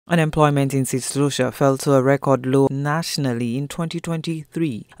Unemployment in Lucia fell to a record low nationally in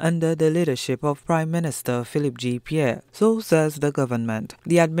 2023 under the leadership of Prime Minister Philip G. Pierre, so says the government.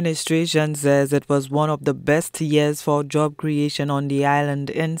 The administration says it was one of the best years for job creation on the island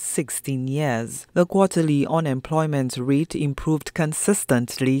in 16 years. The quarterly unemployment rate improved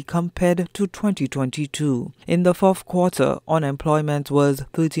consistently compared to 2022. In the fourth quarter, unemployment was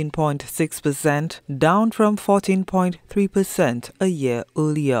 13.6%, down from 14.3% a year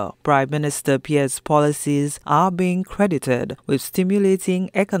earlier. Prime Minister Pierre's policies are being credited with stimulating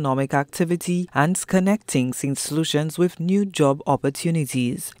economic activity and connecting St. Lucians with new job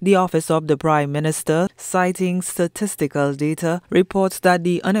opportunities. The Office of the Prime Minister, citing statistical data, reports that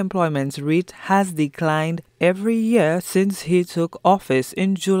the unemployment rate has declined every year since he took office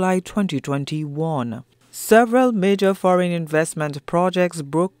in July 2021. Several major foreign investment projects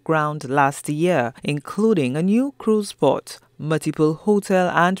broke ground last year, including a new cruise port, multiple hotel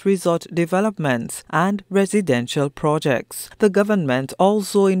and resort developments, and residential projects. The government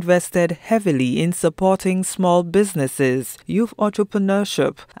also invested heavily in supporting small businesses, youth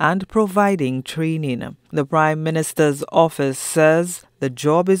entrepreneurship, and providing training. The Prime Minister's office says the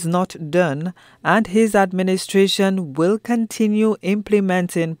job is not done, and his administration will continue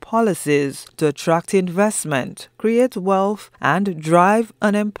implementing policies to attract investment, create wealth, and drive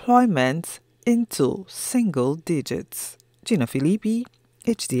unemployment into single digits. Gina Filippi,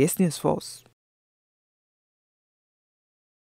 HDS News Force.